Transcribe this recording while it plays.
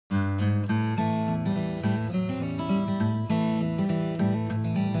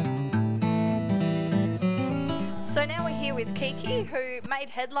here with Kiki, who made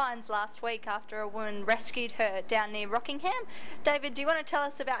headlines last week after a woman rescued her down near Rockingham. David, do you want to tell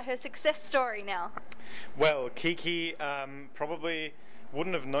us about her success story now? Well, Kiki probably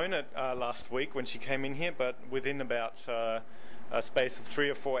wouldn't have known it last week when she came in here, but within about a space of 3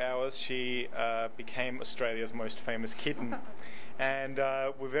 or 4 hours she became Australia's most famous kitten. And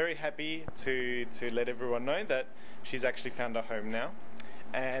we're very happy to let everyone know that she's actually found a home now.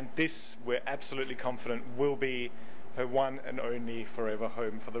 And this, we're absolutely confident, will be her one and only forever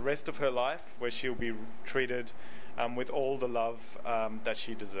home for the rest of her life, where she'll be treated with all the love that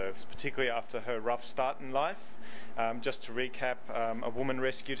she deserves, particularly after her rough start in life. Just to recap, a woman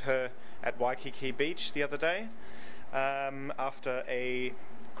rescued her at Waikiki Beach the other day after a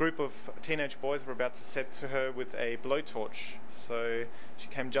group of teenage boys were about to set to her with a blowtorch. So she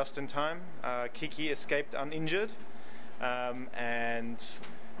came just in time. Kiki escaped uninjured. And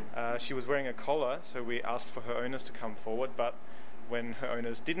she was wearing a collar, so we asked for her owners to come forward, but when her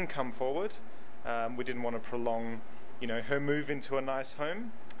owners didn't come forward, we didn't want to prolong, her move into a nice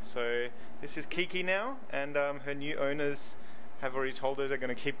home. So this is Kiki now, and her new owners have already told her they're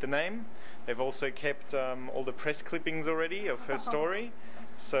going to keep the name. They've also kept all the press clippings already of her story,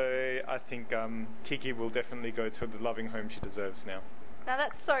 so I think Kiki will definitely go to the loving home she deserves now. Now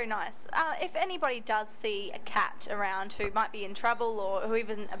that's so nice. If anybody does see a cat around who might be in trouble or who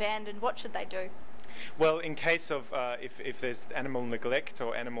even abandoned, what should they do? Well, in case of if there's animal neglect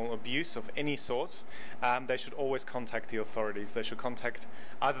or animal abuse of any sort, they should always contact the authorities. They should contact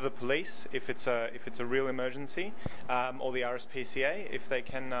either the police if it's a real emergency, or the RSPCA if they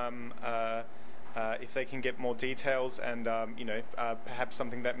can get more details and perhaps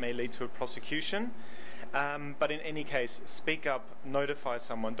something that may lead to a prosecution. But in any case, speak up, notify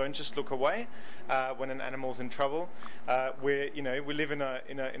someone. Don't just look away when an animal's in trouble. We live in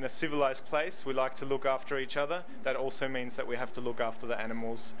a civilized place. We like to look after each other. That also means that we have to look after the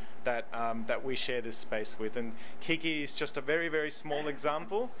animals that we share this space with. And Kiki is just a very, very small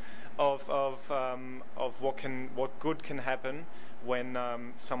example of what good can happen when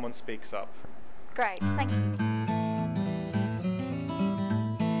someone speaks up. Great, thank you.